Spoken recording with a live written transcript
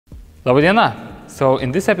Labadiena! So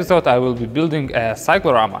in this episode I will be building a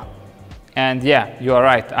cyclorama. And yeah, you are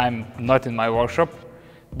right, I'm not in my workshop,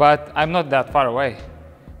 but I'm not that far away.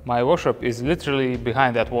 My workshop is literally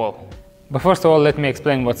behind that wall. But first of all, let me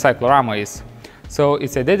explain what cyclorama is. So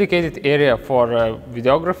it's a dedicated area for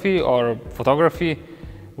videography or photography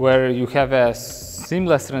where you have a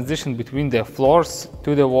seamless transition between the floors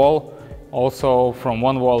to the wall, also from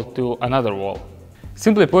one wall to another wall.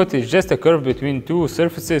 Simply put, it's just a curve between two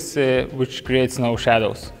surfaces which creates no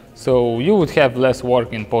shadows. So you would have less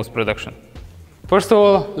work in post-production. First of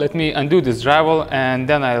all, let me undo this drywall and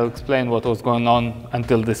then I'll explain what was going on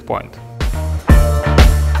until this point.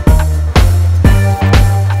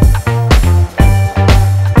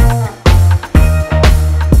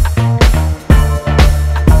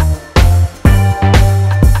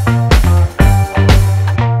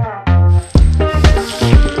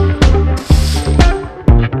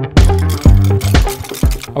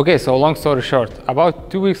 Okay, so long story short, about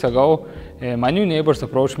 2 weeks ago, my new neighbors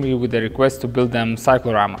approached me with a request to build them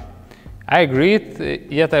cyclorama. I agreed,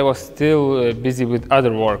 yet I was still busy with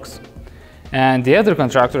other works. And the other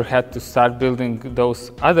contractor had to start building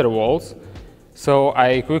those other walls, so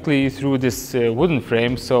I quickly threw this wooden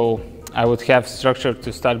frame so I would have structure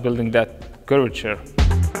to start building that curvature.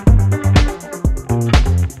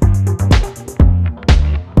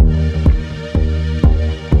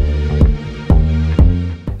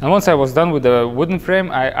 And once I was done with the wooden frame,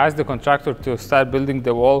 I asked the contractor to start building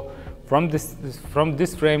the wall from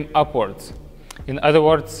this frame upwards. In other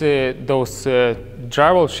words, those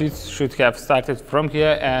drywall sheets should have started from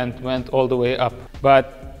here and went all the way up.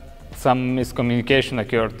 But some miscommunication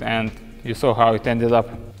occurred and you saw how it ended up.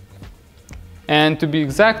 And to be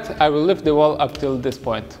exact, I will lift the wall up till this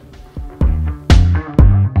point.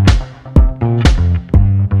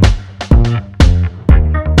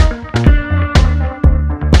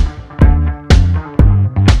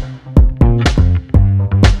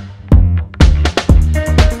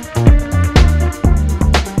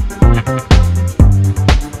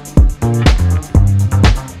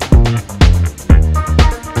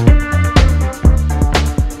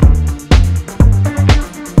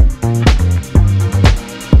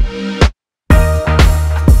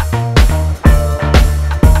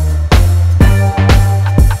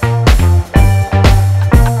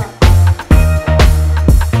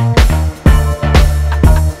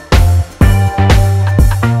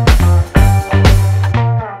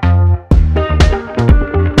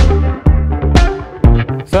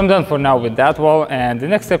 So I'm done for now with that wall, and the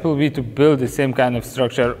next step will be to build the same kind of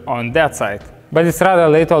structure on that side. But it's rather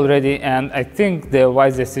late already, and I think the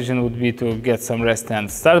wise decision would be to get some rest and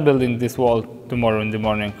start building this wall tomorrow in the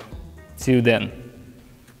morning. See you then.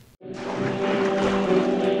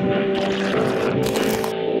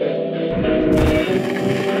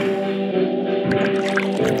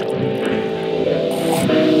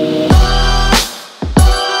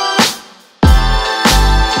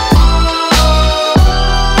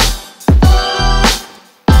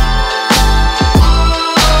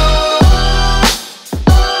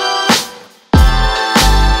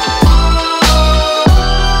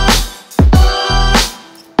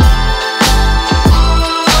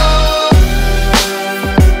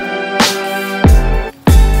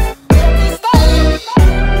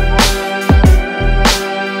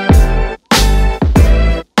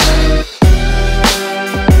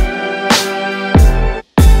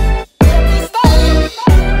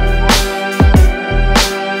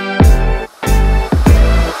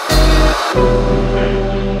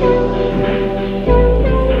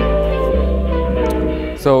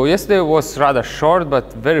 So yesterday was rather short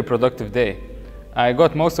but very productive day. I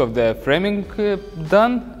got most of the framing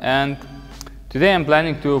done, and today I'm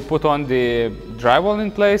planning to put on the drywall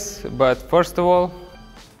in place, but first of all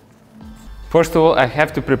I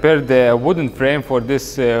have to prepare the wooden frame for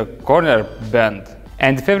this corner bend.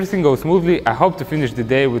 And if everything goes smoothly, I hope to finish the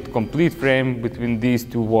day with complete frame between these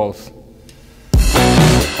two walls.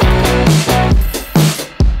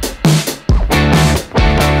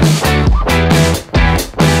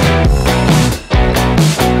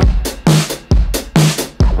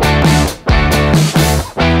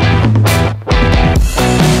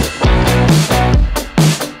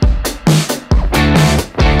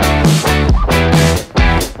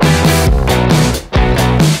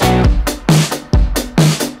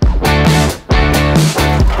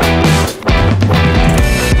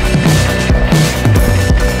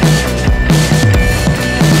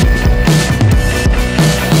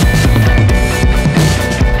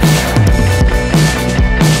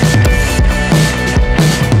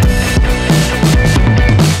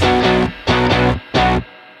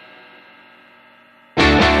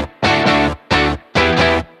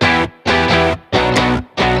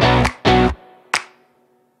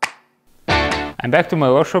 I'm back to my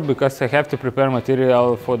workshop because I have to prepare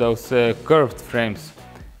material for those curved frames.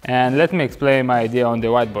 And let me explain my idea on the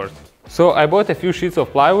whiteboard. So I bought a few sheets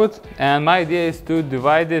of plywood, and my idea is to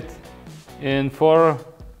divide it in 4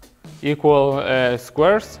 equal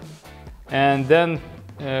squares and then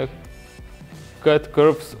cut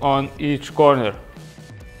curves on each corner.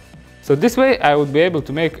 So this way I would be able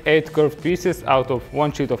to make 8 curved pieces out of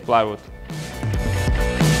 1 sheet of plywood.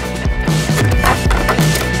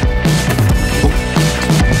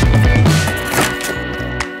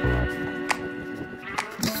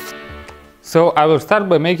 So I will start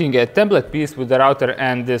by making a template piece with the router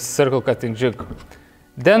and this circle cutting jig.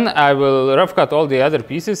 Then I will rough cut all the other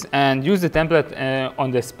pieces and use the template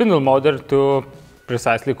on the spindle molder to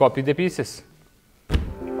precisely copy the pieces.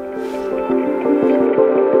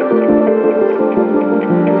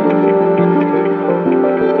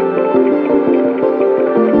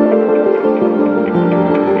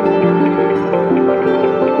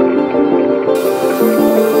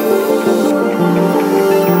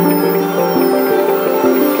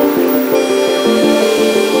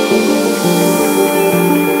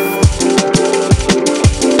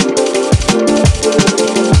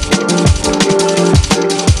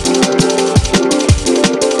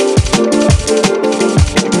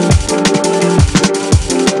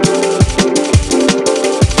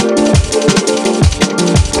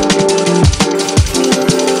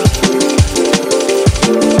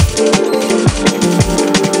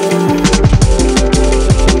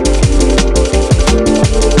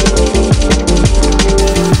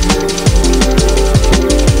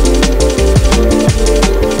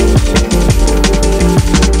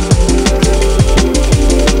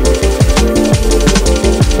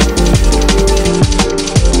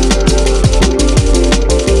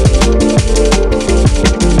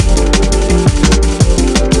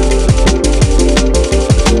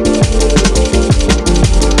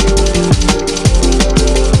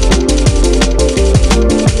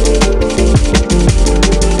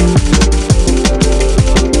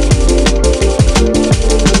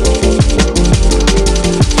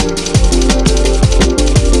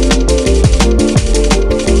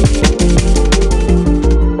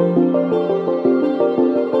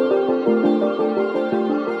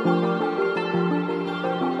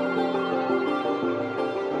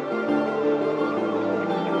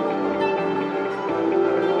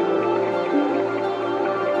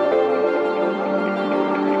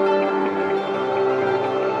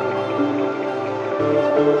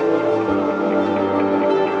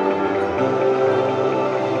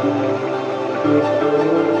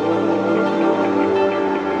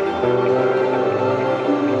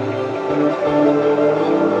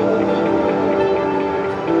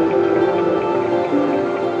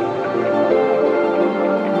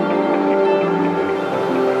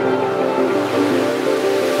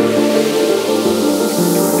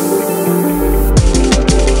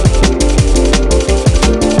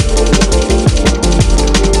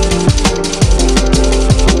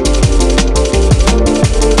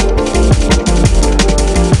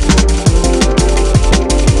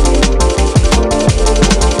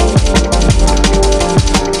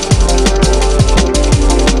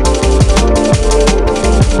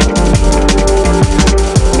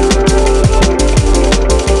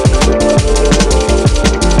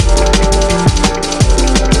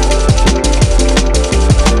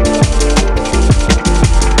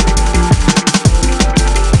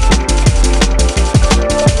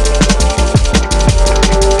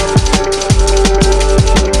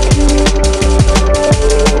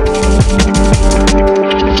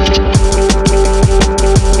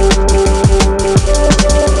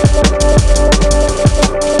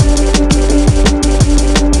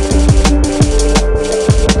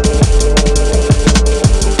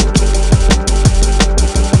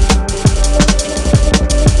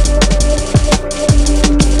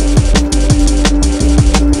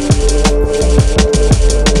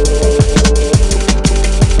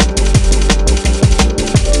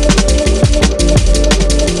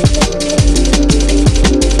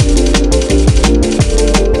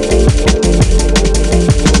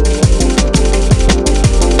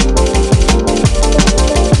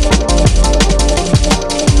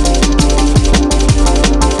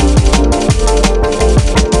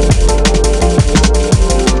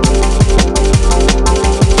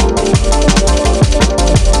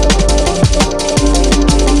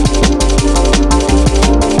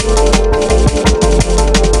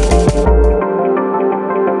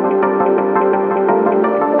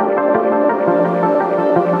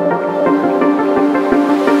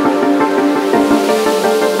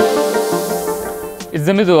 It's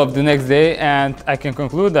the middle of the next day and I can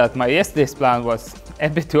conclude that my yesterday's plan was a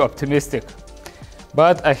bit too optimistic.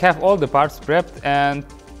 But I have all the parts prepped and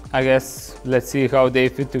I guess let's see how they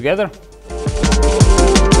fit together.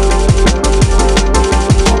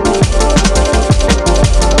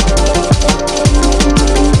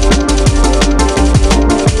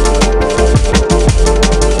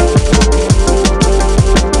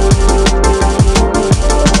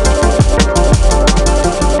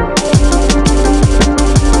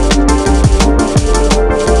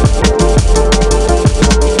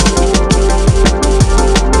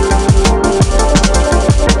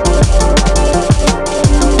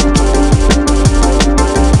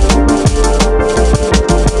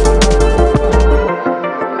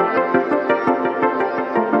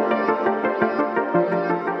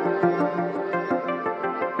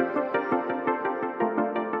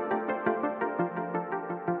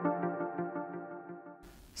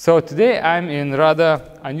 So today I'm in rather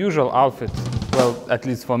unusual outfit, well, at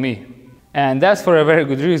least for me. And that's for a very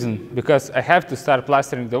good reason, because I have to start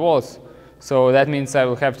plastering the walls. So that means I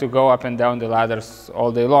will have to go up and down the ladders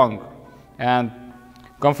all day long. And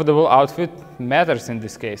comfortable outfit matters in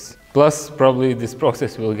this case. Plus, probably this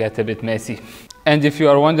process will get a bit messy. And if you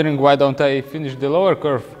are wondering why don't I finish the lower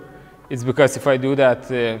curve, it's because if I do that,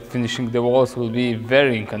 finishing the walls will be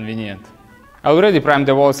very inconvenient. I already primed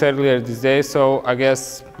the walls earlier this day, so I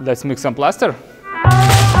guess let's mix some plaster.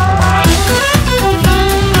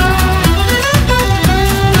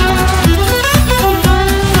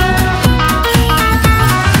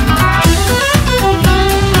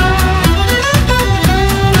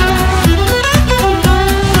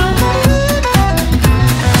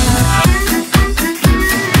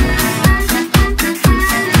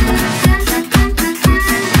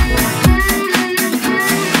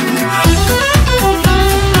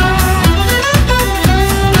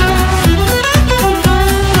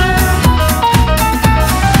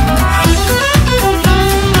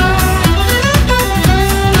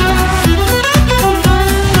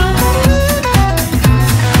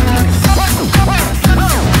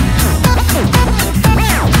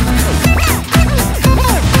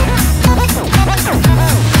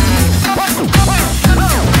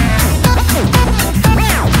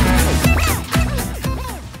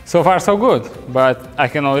 So far so good, but I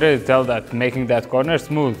can already tell that making that corner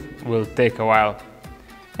smooth will take a while.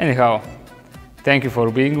 Anyhow, thank you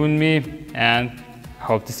for being with me and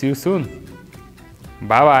hope to see you soon.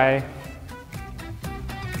 Bye bye.